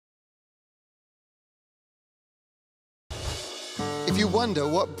you wonder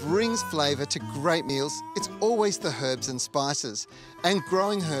what brings flavour to great meals, it's always the herbs and spices. And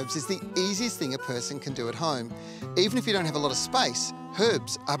growing herbs is the easiest thing a person can do at home. Even if you don't have a lot of space,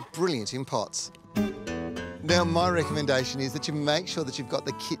 herbs are brilliant in pots. Now, my recommendation is that you make sure that you've got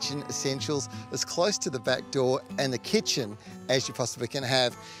the kitchen essentials as close to the back door and the kitchen as you possibly can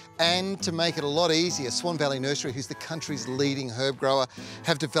have. And to make it a lot easier, Swan Valley Nursery, who's the country's leading herb grower,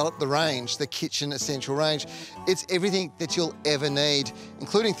 have developed the range, the kitchen essential range. It's everything that you'll ever need,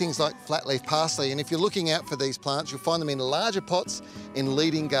 including things like flat leaf parsley. And if you're looking out for these plants, you'll find them in larger pots in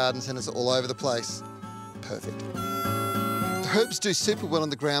leading garden centres all over the place. Perfect. Herbs do super well on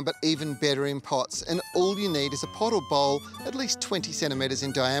the ground, but even better in pots. And all you need is a pot or bowl, at least 20 centimetres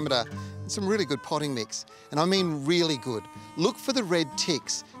in diameter, and some really good potting mix. And I mean really good. Look for the red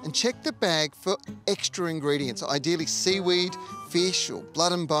ticks and check the bag for extra ingredients, ideally seaweed, fish or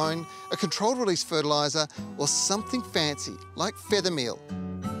blood and bone, a controlled release fertiliser, or something fancy like feather meal.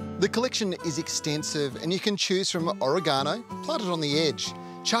 The collection is extensive and you can choose from oregano, plant it on the edge.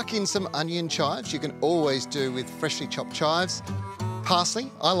 Chuck in some onion chives, you can always do with freshly chopped chives.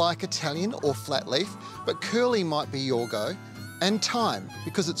 Parsley, I like Italian or flat leaf, but curly might be your go. And thyme,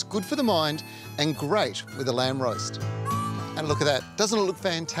 because it's good for the mind and great with a lamb roast. And look at that, doesn't it look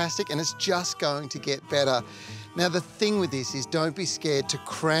fantastic? And it's just going to get better. Now, the thing with this is don't be scared to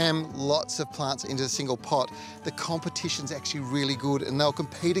cram lots of plants into a single pot. The competition's actually really good and they'll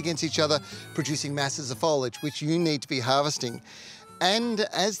compete against each other, producing masses of foliage, which you need to be harvesting. And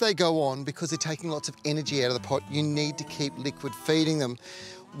as they go on, because they're taking lots of energy out of the pot, you need to keep liquid feeding them.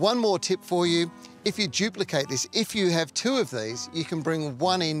 One more tip for you, if you duplicate this, if you have 2 of these, you can bring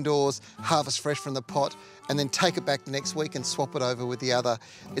one indoors, harvest fresh from the pot, and then take it back the next week and swap it over with the other.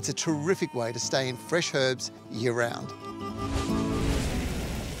 It's a terrific way to stay in fresh herbs year round.